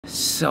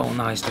So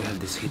nice to have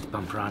this heat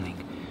pump running.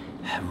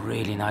 A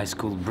really nice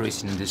cool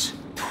breeze in this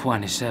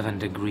 27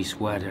 degrees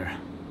weather.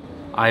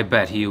 I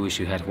bet you wish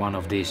you had one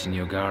of these in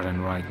your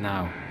garden right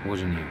now,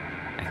 wouldn't you?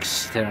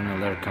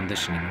 External air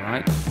conditioning,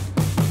 right?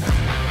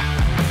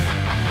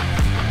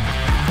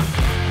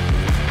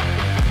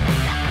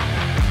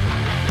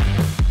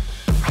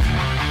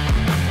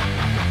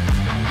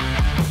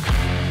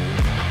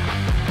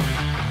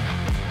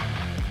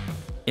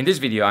 In this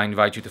video I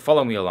invite you to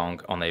follow me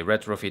along on a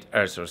retrofit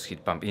air source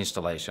heat pump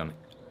installation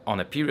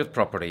on a period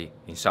property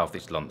in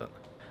southeast London.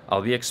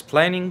 I'll be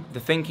explaining the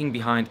thinking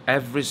behind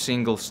every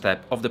single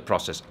step of the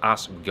process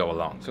as we go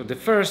along. So the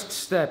first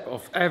step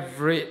of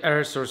every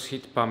air source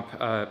heat pump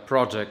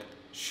project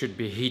should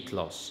be heat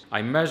loss.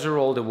 I measure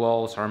all the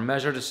walls, I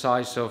measure the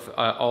size of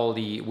all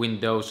the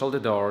windows, all the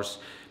doors,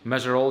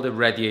 measure all the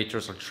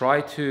radiators. I'll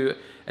try to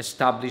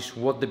establish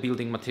what the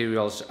building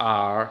materials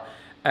are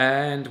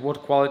and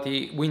what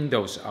quality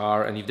windows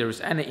are, and if there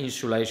is any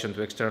insulation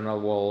to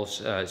external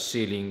walls,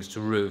 ceilings, to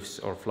roofs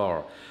or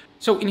floor.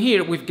 So in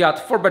here we've got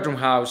 4-bedroom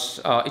house.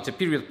 It's a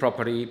period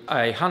property,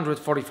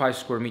 145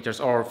 square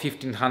meters or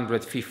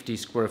 1550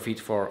 square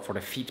feet for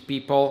the fit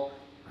people.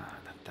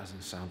 That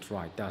doesn't sound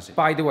right, does it?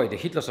 By the way, the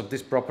heat loss of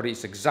this property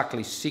is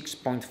exactly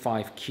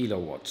 6.5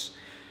 kilowatts.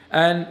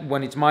 And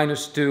when it's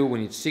 -2,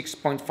 we need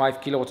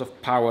 6.5 kilowatts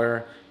of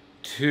power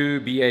to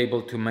be able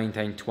to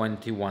maintain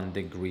 21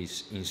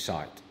 degrees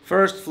inside.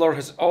 First floor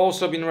has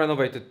also been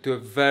renovated to a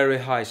very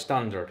high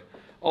standard.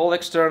 All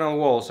external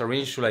walls are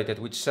insulated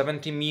with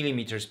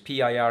 70mm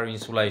PIR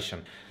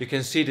insulation. You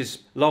can see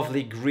this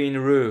lovely green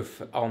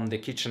roof on the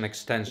kitchen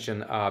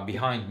extension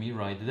behind me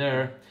right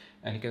there,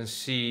 and you can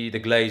see the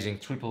glazing,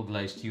 triple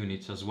glazed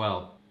units as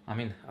well. I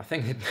mean, I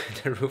think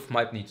the roof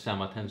might need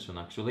some attention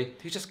actually.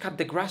 Do you just cut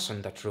the grass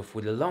on that roof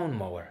with a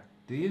lawnmower?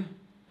 Do you?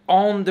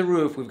 On the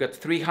roof we've got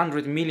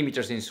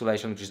 300mm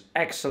insulation, which is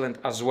excellent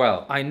as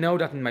well. I know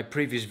that in my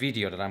previous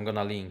video that I'm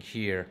gonna link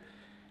here,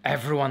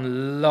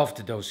 everyone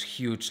loved those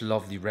huge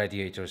lovely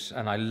radiators,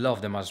 and I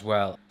love them as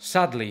well.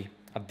 Sadly,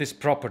 at this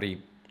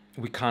property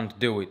we can't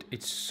do it.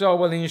 It's so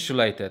well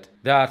insulated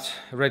that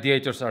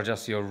radiators are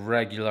just your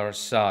regular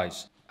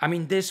size. I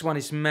mean, this one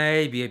is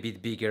maybe a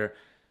bit bigger,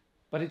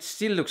 but it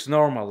still looks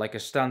normal, like a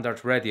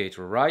standard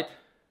radiator, right?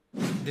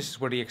 This is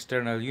where the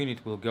external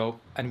unit will go,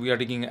 and we are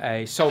digging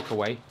a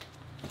soakaway.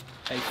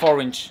 A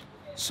 4-inch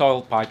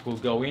soil pipe will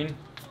go in,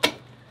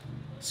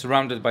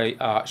 surrounded by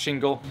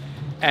shingle,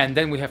 and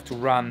then we have to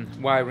run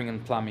wiring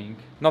and plumbing.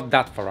 Not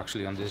that far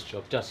actually on this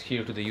job, just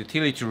here to the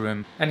utility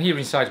room. And here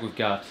inside we've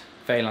got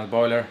Vaillant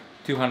boiler,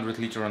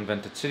 200-liter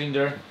unvented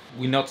cylinder.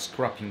 We're not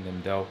scrapping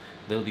them though.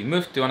 They'll be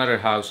moved to another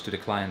house to the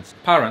client's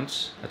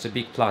parents. That's a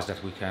big plus,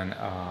 that we can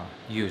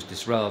use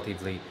this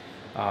relatively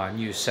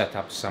new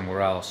setup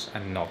somewhere else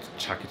and not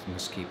chuck it in a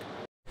skip.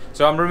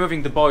 So I'm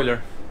removing the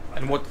boiler,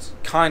 and what's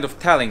kind of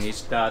telling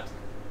is that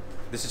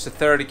this is a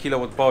 30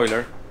 kilowatt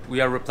boiler.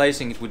 We are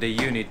replacing it with a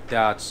unit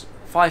that's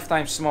 5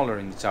 times smaller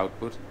in its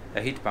output,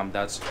 a heat pump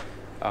that's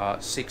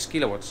 6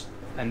 kilowatts,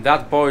 and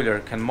that boiler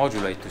can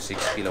modulate to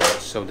 6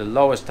 kilowatts, so the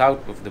lowest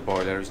output of the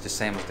boiler is the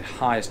same as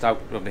the highest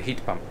output of the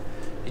heat pump.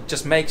 It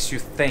just makes you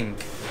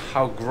think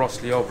how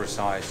grossly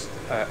oversized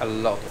a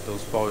lot of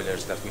those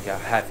boilers that we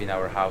have in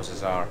our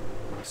houses are.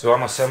 So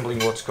I'm assembling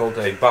what's called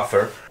a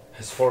buffer. It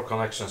has 4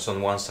 connections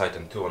on one side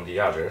and 2 on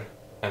the other,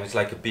 and it's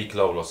like a big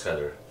low loss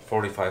header,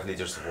 45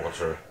 liters of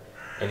water,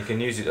 and you can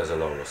use it as a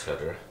low loss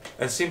header.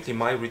 And simply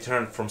my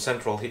return from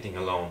central heating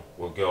alone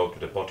will go to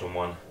the bottom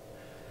one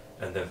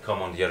and then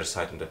come on the other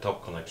side on the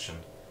top connection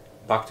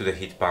back to the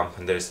heat pump,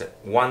 and there is a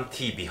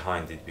 1T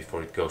behind it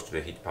before it goes to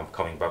the heat pump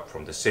coming back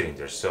from the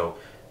cylinder. So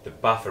the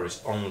buffer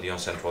is only on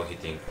central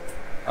heating.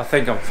 I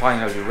think I'm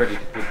finally ready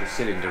to put the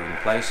cylinder in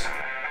place.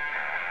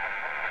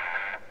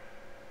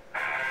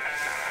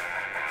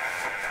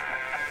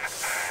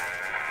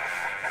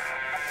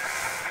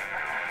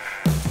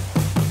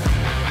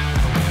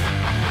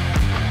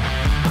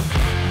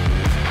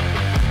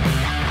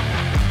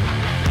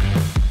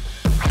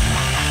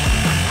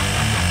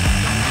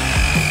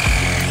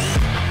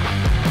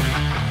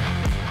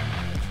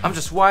 I'm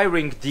just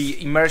wiring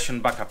the immersion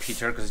backup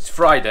heater because it's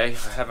Friday.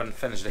 I haven't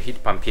finished the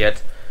heat pump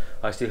yet.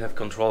 I still have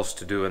controls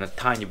to do and a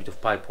tiny bit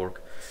of pipe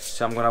work.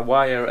 So I'm gonna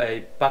wire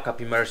a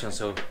backup immersion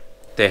so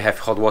they have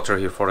hot water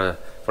here for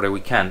the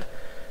weekend.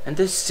 And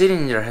this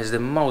cylinder has the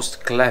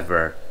most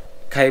clever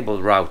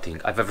cable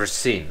routing I've ever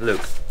seen.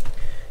 Look,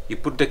 you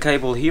put the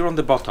cable here on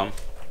the bottom,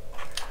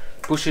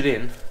 push it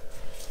in,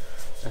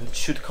 and it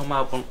should come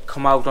out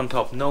on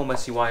top. No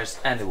messy wires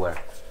anywhere.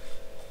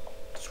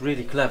 It's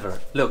really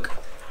clever. Look.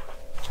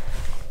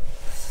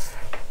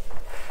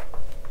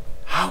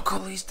 How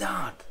cool is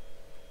that?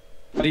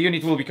 The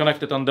unit will be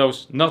connected on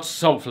those not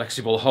so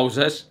flexible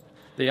hoses.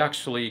 They're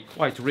actually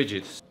quite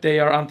rigid. They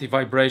are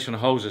anti-vibration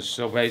hoses,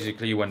 so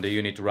basically when the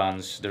unit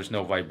runs there's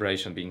no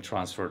vibration being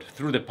transferred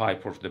through the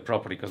pipe or to the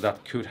property, because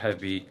that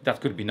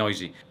could be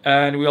noisy.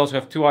 And we also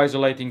have 2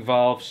 isolating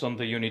valves on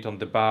the unit on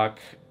the back,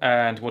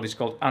 and what is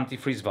called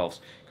anti-freeze valves,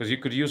 because you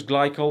could use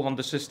glycol on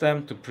the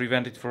system to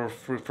prevent it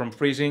from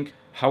freezing.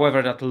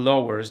 However, that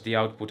lowers the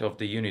output of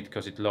the unit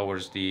because it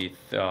lowers the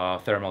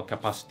thermal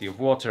capacity of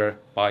water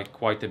by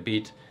quite a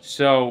bit.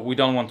 So we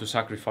don't want to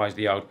sacrifice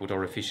the output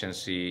or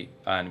efficiency,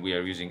 and we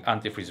are using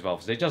antifreeze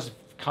valves. They're just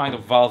kind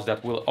of valves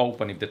that will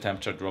open if the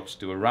temperature drops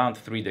to around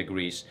 3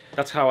 degrees.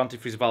 That's how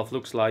antifreeze valve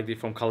looks like. They're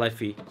from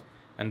Kalefi,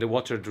 and the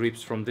water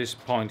drips from this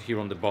point here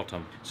on the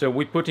bottom. So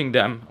we're putting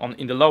them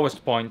in the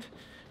lowest point,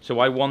 so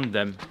I want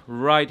them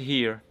right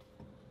here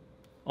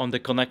on the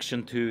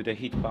connection to the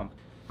heat pump.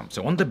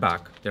 So on the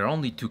back there are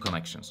only two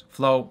connections,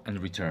 flow and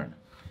return,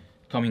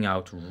 coming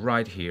out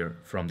right here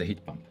from the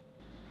heat pump.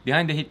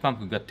 Behind the heat pump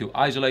we've got two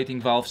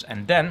isolating valves,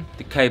 and then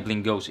the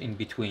cabling goes in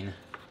between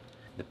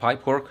the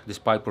pipework. This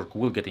pipework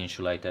will get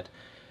insulated,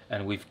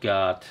 and we've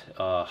got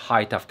a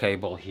high tough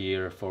cable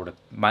here for the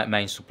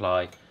main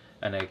supply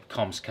and a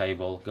comms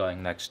cable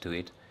going next to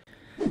it.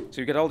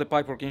 So you get all the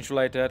pipework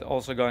insulated,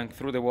 also going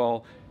through the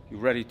wall.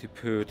 You're ready to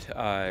put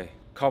a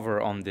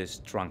cover on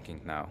this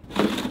trunking now.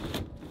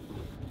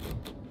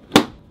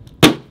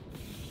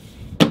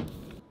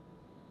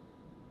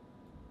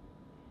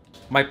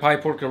 My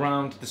pipework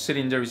around the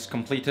cylinder is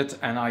completed,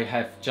 and I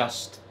have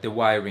just the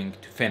wiring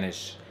to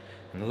finish.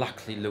 And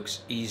luckily it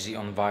looks easy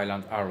on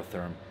Vaillant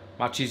Arotherm.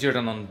 Much easier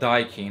than on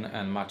Daikin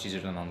and much easier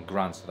than on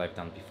grunts that I've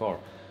done before.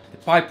 The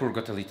pipework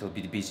got a little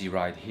bit busy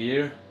right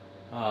here,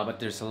 but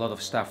there's a lot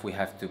of stuff we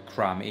have to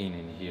cram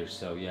in here.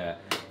 So yeah,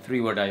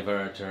 3-way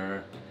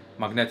diverter,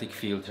 magnetic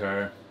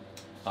filter,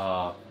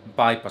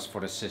 bypass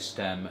for the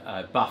system,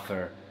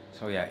 buffer.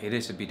 So yeah, it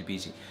is a bit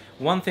busy.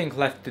 One thing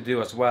left to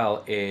do as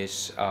well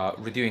is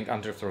redoing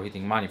underfloor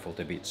heating manifold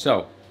a bit.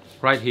 So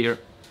right here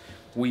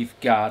we've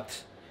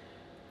got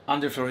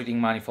underfloor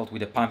heating manifold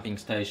with a pumping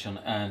station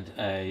and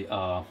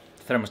a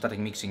thermostatic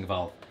mixing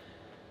valve.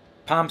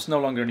 Pumps no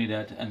longer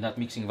needed, and that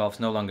mixing valve's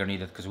no longer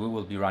needed because we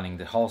will be running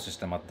the whole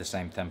system at the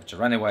same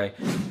temperature anyway.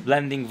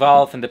 Blending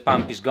valve and the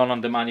pump is gone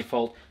on the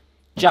manifold.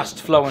 Just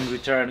flow and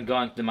return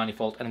going to the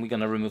manifold, and we're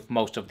gonna remove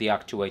most of the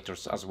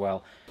actuators as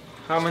well.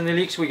 How many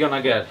leaks we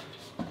gonna get?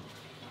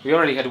 We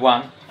already had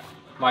one.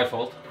 My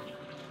fault.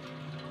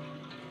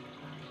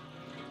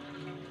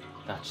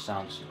 That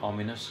sounds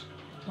ominous.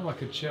 Oh,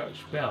 like a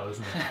church bell,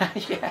 isn't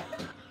it? Yeah.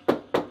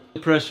 The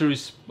pressure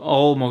is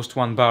almost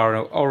 1 bar. I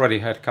already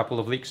had a couple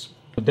of leaks.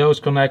 Those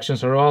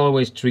connections are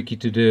always tricky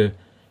to do.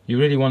 You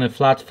really want a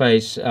flat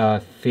face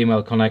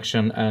female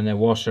connection and a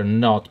washer,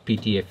 not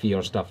PTFE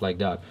or stuff like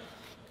that.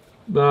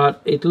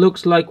 But it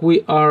looks like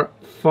we are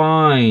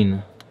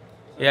fine.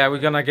 Yeah, we're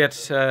gonna get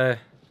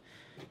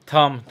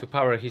Tom to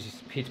power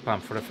his heat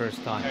pump for the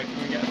first time. Okay,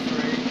 can we get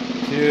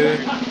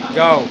 3, 2,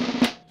 go!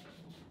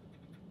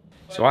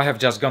 So I have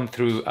just gone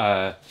through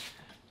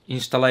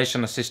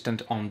installation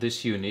assistant on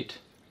this unit,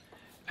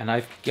 and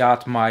I've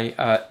got my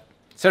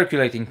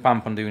circulating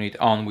pump on the unit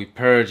on. We're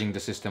purging the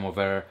system of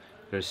air.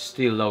 There's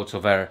still loads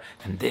of air,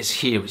 and this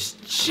here is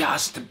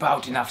just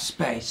about enough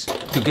space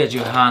to get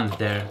your hand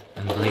there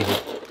and bleed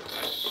it.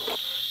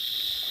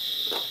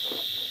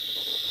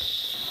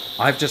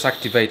 I've just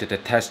activated a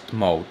test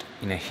mode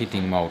in a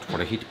heating mode for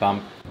the heat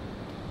pump.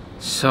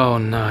 So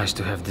nice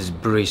to have this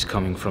breeze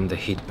coming from the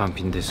heat pump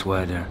in this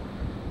weather.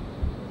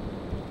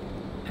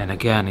 And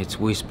again, it's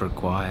whisper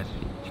quiet.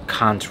 You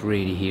can't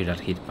really hear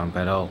that heat pump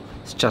at all.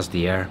 It's just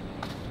the air.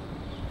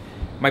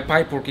 My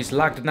pipework is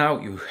lagged now.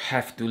 You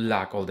have to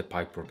lag all the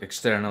pipework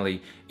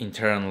externally,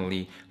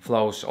 internally,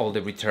 flows, all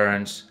the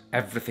returns,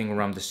 everything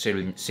around the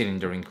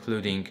cylinder,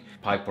 including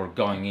pipework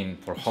going in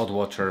for hot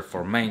water,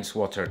 for mains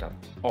water. That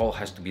all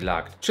has to be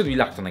lagged. Should be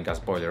lagged on a gas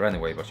boiler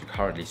anyway, but you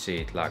hardly see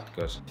it lagged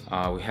because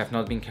we have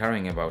not been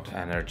caring about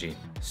energy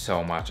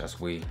so much as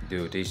we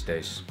do these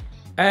days.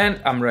 And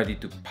I'm ready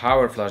to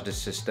power flush the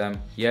system.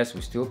 Yes,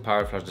 we still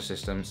power flush the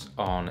systems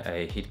on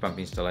a heat pump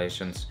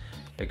installations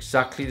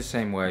exactly the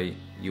same way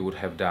you would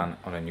have done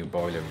on a new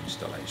boiler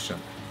installation.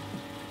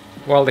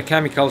 While the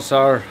chemicals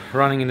are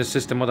running in the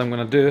system, what I'm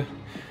gonna do,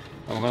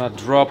 I'm gonna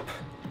drop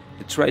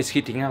the trace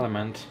heating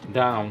element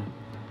down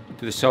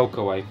to the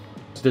soakaway.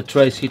 The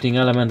trace heating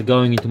element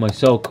going into my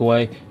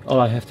soakaway,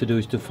 all I have to do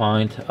is to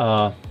find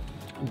a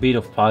bit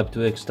of pipe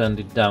to extend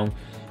it down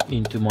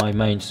into my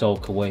main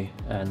soakaway,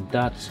 and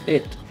that's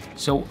it.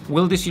 So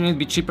will this unit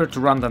be cheaper to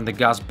run than the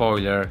gas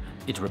boiler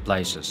it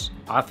replaces?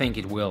 I think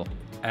it will.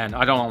 And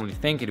I don't only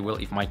think it will,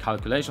 if my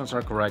calculations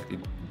are correct, it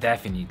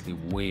definitely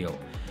will.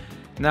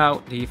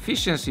 Now, the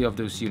efficiency of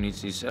those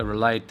units is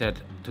related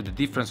to the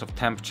difference of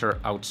temperature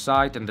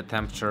outside and the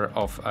temperature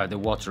of the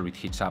water it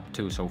heats up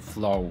to, so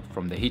flow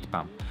from the heat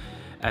pump.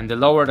 And the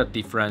lower the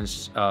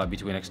difference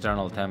between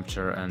external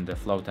temperature and the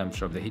flow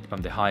temperature of the heat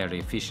pump, the higher the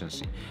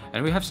efficiency.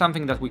 And we have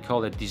something that we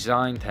call a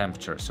design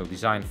temperature, so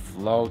design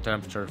flow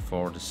temperature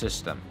for the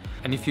system.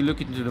 And if you look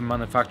into the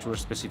manufacturer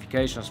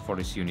specifications for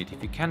this unit,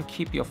 if you can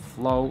keep your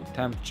flow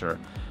temperature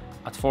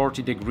at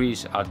 40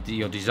 degrees at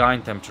your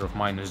design temperature of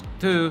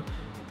 -2,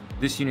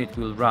 this unit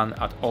will run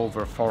at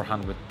over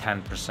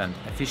 410%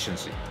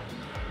 efficiency.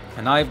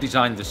 And I've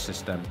designed this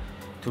system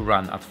to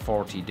run at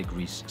 40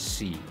 degrees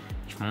C.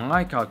 If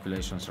my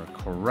calculations are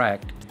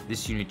correct,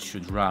 this unit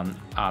should run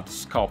at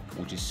SCOP,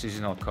 which is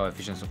seasonal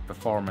coefficients of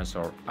performance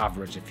or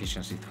average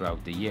efficiency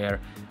throughout the year,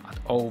 at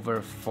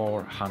over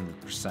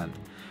 400%.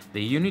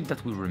 The unit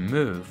that we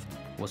removed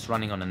was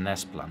running on an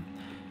S plan,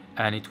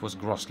 and it was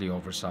grossly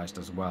oversized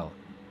as well.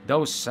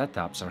 Those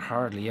setups are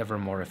hardly ever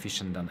more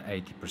efficient than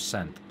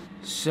 80%.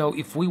 So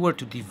if we were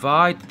to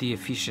divide the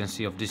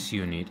efficiency of this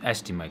unit,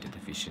 estimated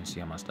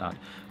efficiency I must add,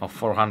 of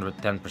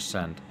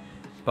 410%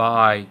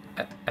 by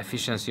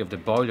efficiency of the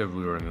boiler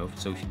we removed,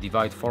 so if you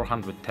divide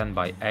 410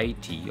 by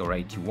 80 or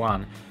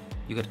 81,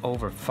 you get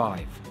over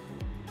 5.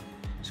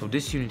 So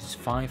this unit is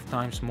 5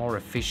 times more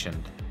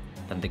efficient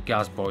than the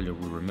gas boiler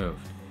we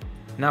removed.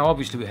 Now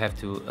obviously we have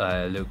to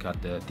look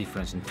at the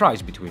difference in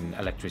price between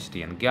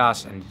electricity and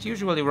gas, and it's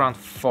usually around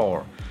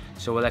 4.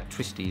 So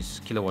electricity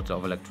is kilowatt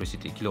hour of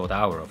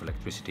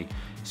electricity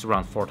is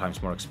around 4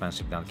 times more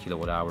expensive than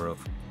kilowatt hour of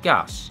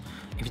gas.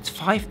 If it's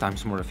 5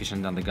 times more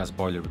efficient than the gas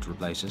boiler it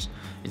replaces,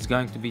 it's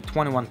going to be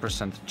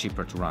 21%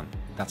 cheaper to run.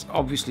 That's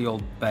obviously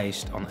all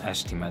based on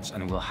estimates,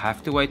 and we'll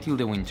have to wait till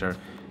the winter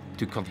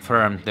to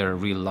confirm their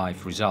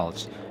real-life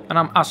results. And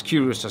I'm as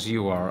curious as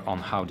you are on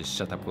how this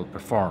setup will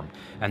perform,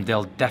 and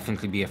there'll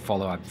definitely be a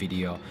follow-up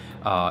video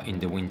in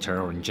the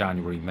winter or in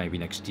January maybe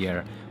next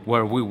year,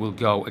 where we will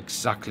go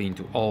exactly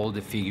into all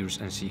the figures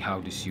and see how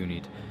this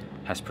unit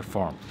has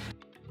performed.